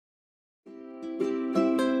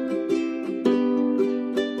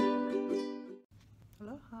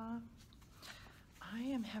Aloha. I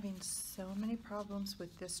am having so many problems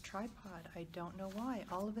with this tripod. I don't know why.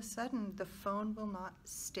 All of a sudden, the phone will not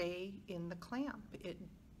stay in the clamp.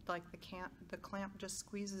 The clamp just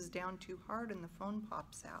squeezes down too hard and the phone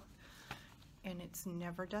pops out. And it's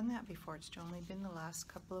never done that before. It's only been the last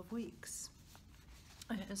couple of weeks.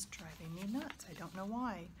 It is driving me nuts. I don't know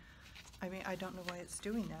why. I mean, I don't know why it's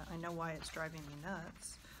doing that. I know why it's driving me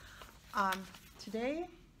nuts. Today,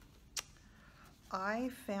 I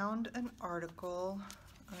found an article,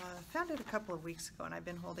 found it a couple of weeks ago, and I've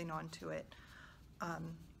been holding on to it.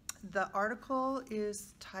 The article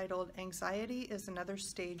is titled, "Anxiety is Another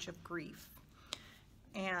Stage of Grief."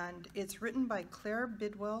 And it's written by Claire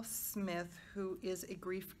Bidwell Smith, who is a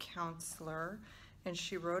grief counselor, and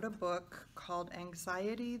she wrote a book called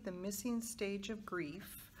Anxiety, the Missing Stage of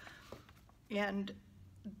Grief. And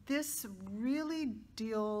this really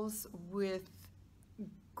deals with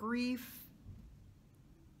grief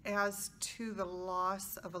as to the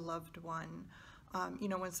loss of a loved one. You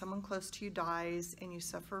know, when someone close to you dies and you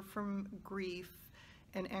suffer from grief,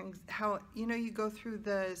 and how, you know, you go through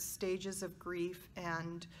the stages of grief,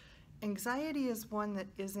 and anxiety is one that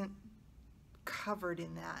isn't covered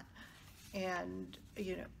in that. And,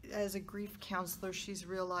 you know, as a grief counselor, she's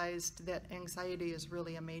realized that anxiety is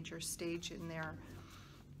really a major stage in there.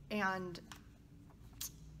 And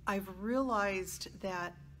I've realized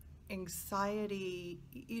that anxiety,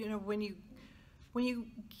 you know, when you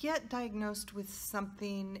get diagnosed with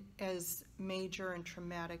something as major and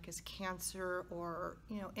traumatic as cancer or,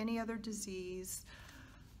 you know, any other disease,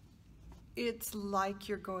 it's like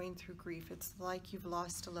you're going through grief. It's like you've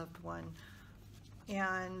lost a loved one.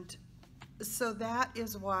 And so that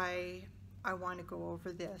is why I want to go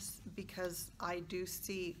over this, because I do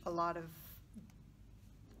see a lot of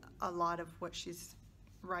what she's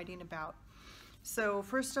writing about. So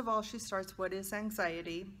first of all, she starts, what is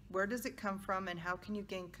anxiety? Where does it come from, and how can you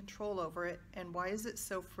gain control over it? And why is it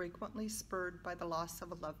so frequently spurred by the loss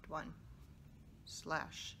of a loved one /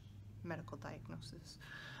 medical diagnosis?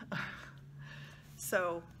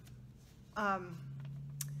 So,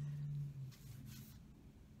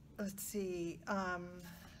 let's see.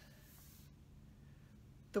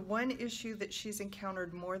 The one issue that she's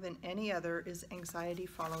encountered more than any other is anxiety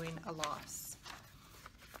following a loss.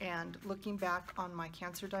 And looking back on my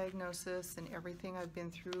cancer diagnosis and everything I've been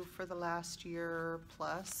through for the last year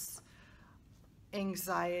plus,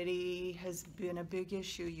 anxiety has been a big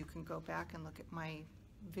issue. You can go back and look at my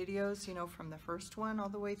videos, you know, from the first one all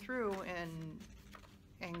the way through, and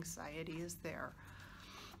anxiety is there.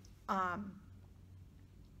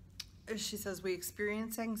 She says, we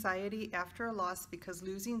experience anxiety after a loss because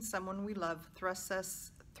losing someone we love thrusts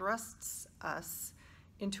us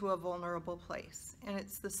into a vulnerable place. And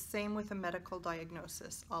it's the same with a medical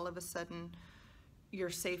diagnosis. All of a sudden,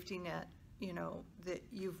 your safety net, you know, that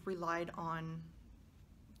you've relied on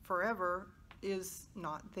forever is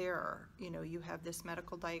not there. You know, you have this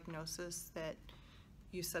medical diagnosis that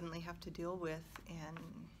you suddenly have to deal with, and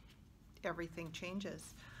everything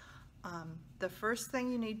changes. The first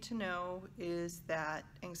thing you need to know is that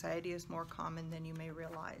anxiety is more common than you may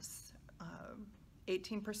realize.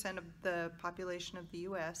 18% of the population of the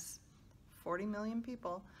US, 40 million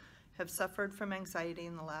people, have suffered from anxiety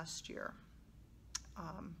in the last year.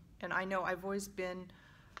 And I know I've always been,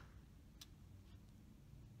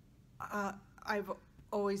 I've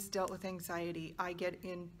always dealt with anxiety. I get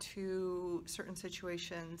into certain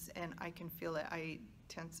situations and I can feel it. I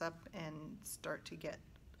tense up and start to get,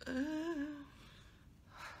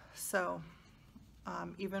 so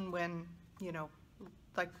even when, you know,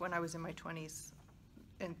 like when I was in my 20s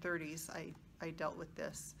and 30s, I dealt with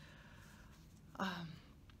this.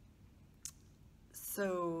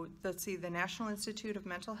 So let's see, the National Institute of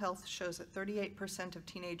Mental Health shows that 38% of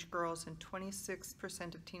teenage girls and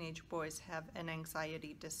 26% of teenage boys have an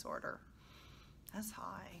anxiety disorder. That's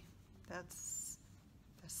high. That's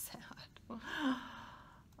sad.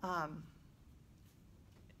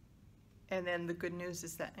 And then the good news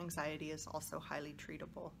is that anxiety is also highly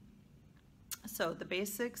treatable. So the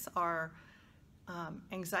basics are,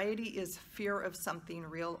 anxiety is fear of something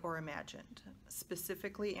real or imagined.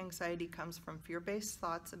 Specifically, anxiety comes from fear-based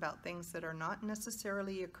thoughts about things that are not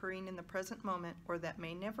necessarily occurring in the present moment or that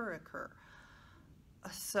may never occur.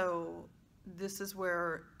 So this is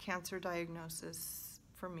where cancer diagnosis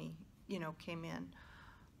for me, you know, came in.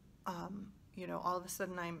 You know, all of a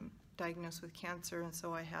sudden I'm diagnosed with cancer, and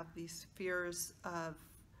so I have these fears of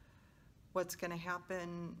what's going to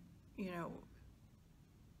happen, you know.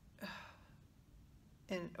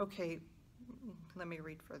 And okay, let me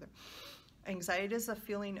read further. Anxiety is a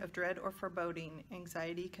feeling of dread or foreboding.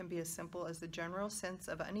 Anxiety can be as simple as the general sense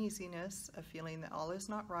of uneasiness, a feeling that all is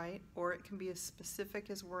not right, or it can be as specific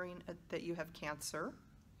as worrying that you have cancer,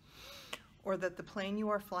 or that the plane you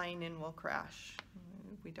are flying in will crash.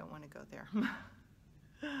 We don't want to go there.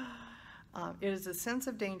 It is a sense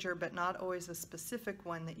of danger, but not always a specific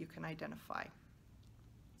one that you can identify.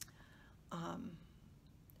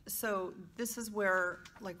 So this is where,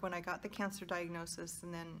 like when I got the cancer diagnosis,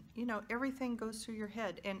 and then, you know, everything goes through your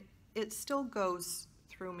head, and it still goes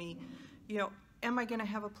through me. You know, am I going to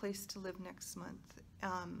have a place to live next month?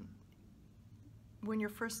 When you're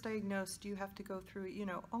first diagnosed, you have to go through, you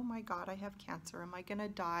know, oh my God, I have cancer. Am I going to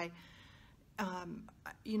die?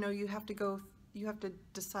 You know, you have to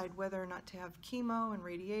decide whether or not to have chemo and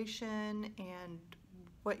radiation and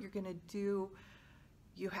what you're going to do.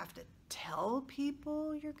 You have to tell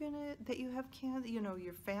people that you have cancer, you know,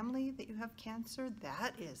 your family that you have cancer.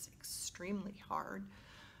 That is extremely hard.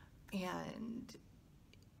 And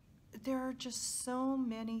there are just so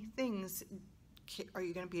many things. Are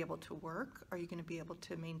you going to be able to work? Are you going to be able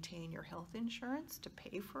to maintain your health insurance to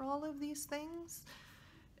pay for all of these things?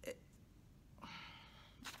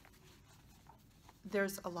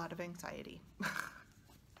 There's a lot of anxiety.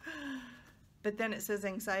 But then it says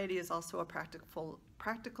anxiety is also a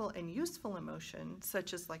practical and useful emotion,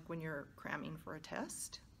 such as like when you're cramming for a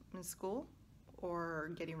test in school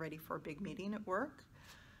or getting ready for a big meeting at work.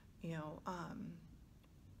 You know,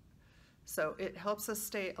 so it helps us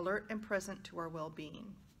stay alert and present to our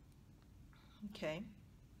well-being. Okay.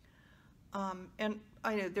 And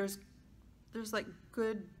I know there's like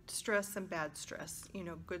good stress and bad stress. You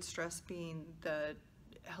know, good stress being the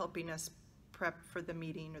helping us prep for the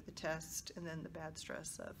meeting or the test, and then the bad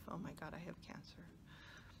stress of, oh my God, I have cancer.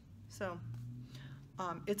 So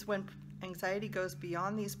it's when anxiety goes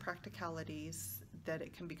beyond these practicalities that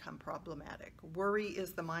it can become problematic. Worry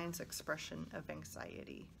is the mind's expression of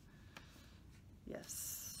anxiety.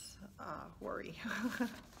 Yes, worry.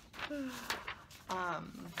 Let me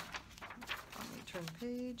turn the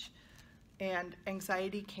page. And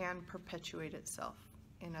anxiety can perpetuate itself.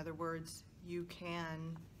 In other words, you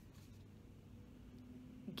can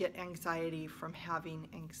get anxiety from having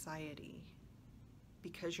anxiety.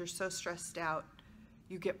 Because you're so stressed out,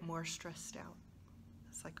 you get more stressed out.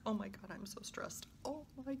 It's like, oh my God, I'm so stressed. Oh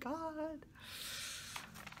my God.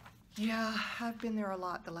 Yeah, I've been there a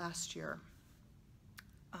lot the last year.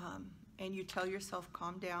 And you tell yourself,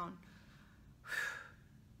 calm down,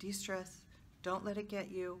 de-stress, don't let it get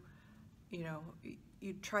you. You know,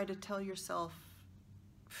 you try to tell yourself,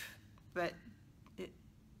 but it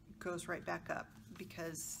goes right back up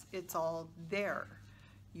because it's all there.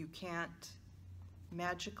 You can't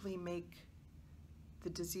magically make the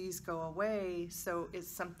disease go away, so it's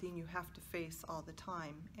something you have to face all the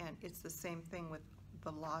time. And it's the same thing with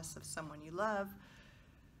the loss of someone you love.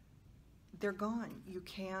 They're gone. You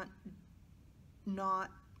can't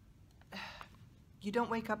you don't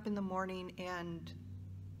wake up in the morning and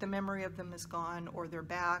the memory of them is gone, or they're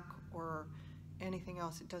back, or anything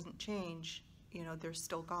else. It doesn't change. You know, they're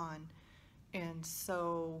still gone. And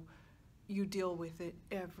so you deal with it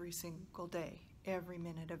every single day, every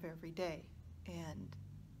minute of every day. And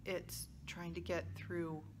it's trying to get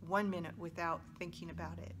through 1 minute without thinking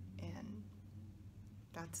about it. And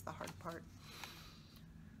that's the hard part.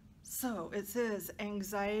 So it says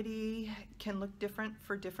anxiety can look different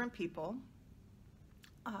for different people.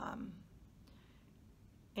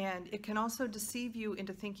 And it can also deceive you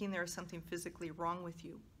into thinking there is something physically wrong with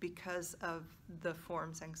you because of the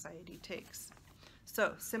forms anxiety takes.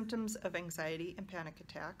 So, symptoms of anxiety and panic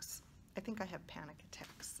attacks. I think I have panic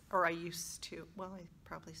attacks, or I used to. Well, I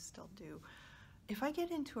probably still do. If I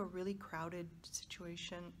get into a really crowded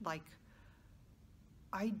situation, like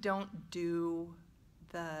I don't do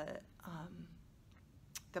the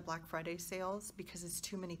Black Friday sales because it's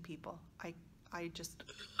too many people. I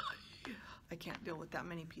can't deal with that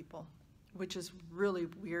many people, which is really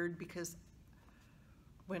weird because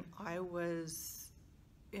when I was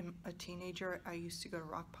a teenager, I used to go to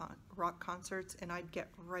rock concerts, and I'd get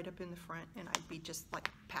right up in the front and I'd be just like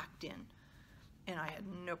packed in, and I had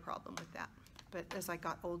no problem with that. But as I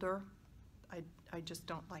got older, I just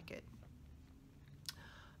don't like it.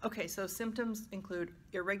 Okay, so symptoms include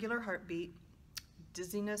irregular heartbeat,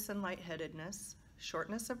 dizziness and lightheadedness,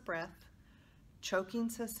 shortness of breath, choking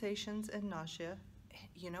sensations and nausea,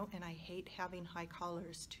 you know, and I hate having high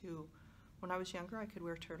collars too. When I was younger, I could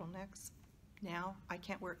wear turtlenecks. Now, I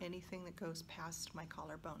can't wear anything that goes past my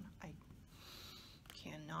collarbone. I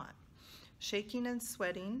cannot. Shaking and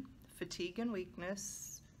sweating, fatigue and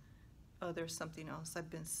weakness. Oh, there's something else. I've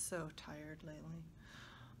been so tired lately.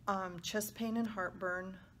 chest pain and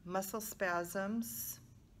heartburn, muscle spasms,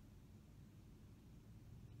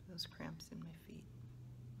 those cramps in my feet,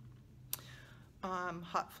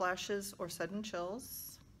 hot flashes or sudden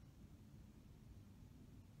chills,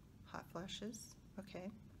 hot flashes, okay.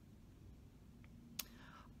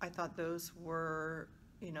 I thought those were,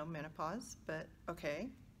 you know, menopause, but okay.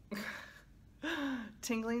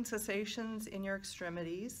 Tingling sensations in your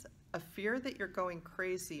extremities, a fear that you're going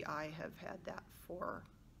crazy. I have had that for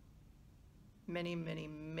many, many,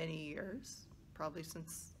 many years, probably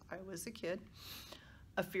since I was a kid.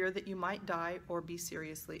 A fear that you might die or be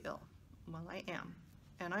seriously ill. Well, I am,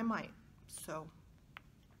 and I might, so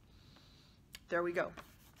there we go.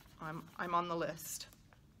 I'm on the list.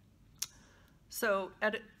 So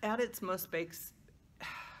at its most basic,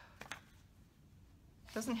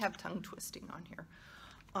 doesn't have tongue twisting on here.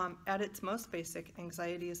 At its most basic,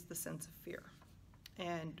 anxiety is the sense of fear.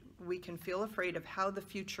 And we can feel afraid of how the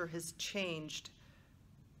future has changed.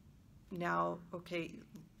 Now, okay,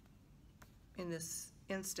 in this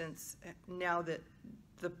instance, now that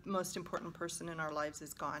the most important person in our lives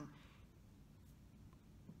is gone.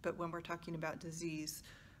 But when we're talking about disease,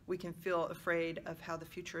 we can feel afraid of how the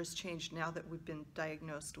future has changed now that we've been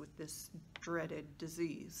diagnosed with this dreaded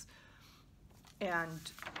disease.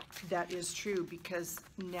 And that is true, because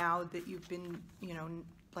now that you've been, you know,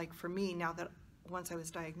 like for me, now that once I was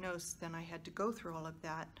diagnosed, then I had to go through all of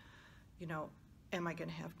that, you know, am I going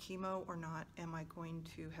to have chemo or not? Am I going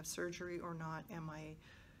to have surgery or not? Am I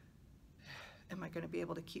going to be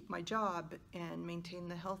able to keep my job and maintain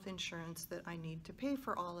the health insurance that I need to pay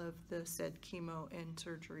for all of the said chemo and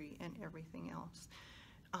surgery and everything else?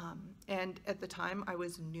 And at the time, I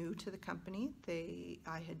was new to the company.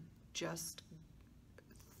 I had just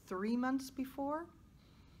 3 months before,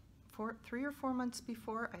 3 or 4 months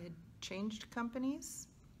before, I had changed companies.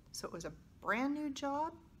 So it was a brand new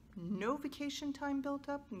job, no vacation time built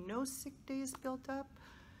up, no sick days built up.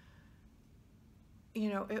 You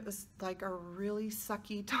know, it was like a really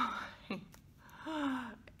sucky time.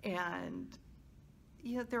 And,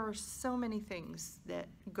 you know, there are so many things that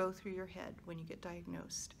go through your head when you get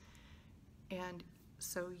diagnosed. And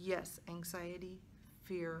so, yes, anxiety,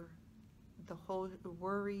 fear, the whole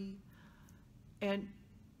worry, and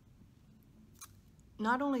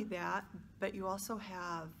not only that, but you also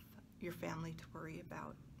have your family to worry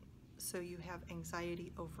about. So you have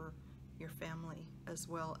anxiety over your family as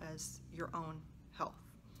well as your own health.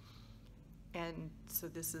 And so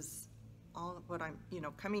this is all what I'm, you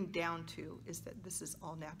know, coming down to is that this is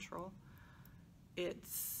all natural.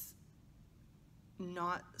 It's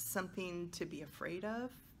not something to be afraid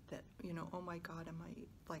of, that, you know, oh my God, am I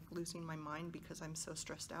like losing my mind because I'm so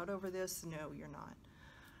stressed out over this? No, you're not.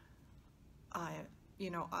 You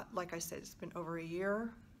know, like I said, it's been over a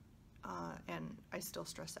year, and I still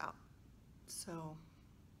stress out. So,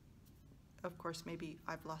 of course, maybe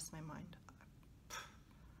I've lost my mind.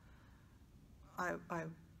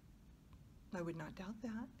 I would not doubt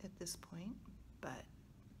that at this point, but.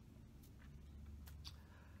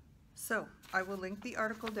 So, I will link the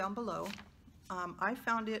article down below. I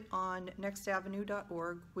found it on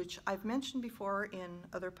nextavenue.org, which I've mentioned before in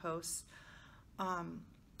other posts.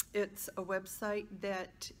 It's a website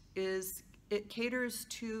that it caters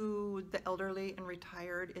to the elderly and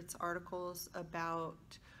retired. It's articles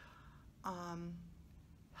about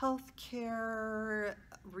healthcare,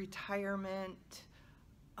 retirement,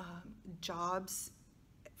 jobs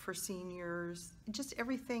for seniors, just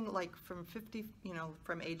everything like from 50, you know,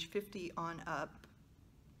 from age 50 on up.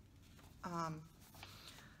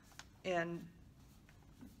 And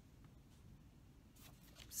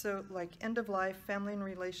so like end of life, family and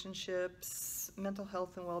relationships, mental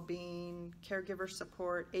health and well-being, caregiver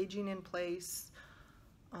support, aging in place,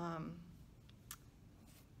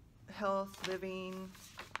 health, living,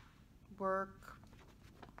 work,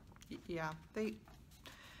 yeah,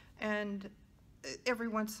 and every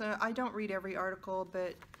once in a, I don't read every article,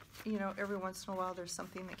 but you know, every once in a while there's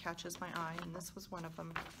something that catches my eye, and this was one of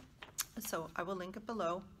them. So I will link it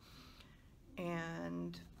below,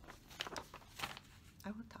 and I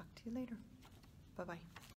will talk to you later.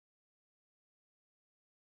 Bye-bye.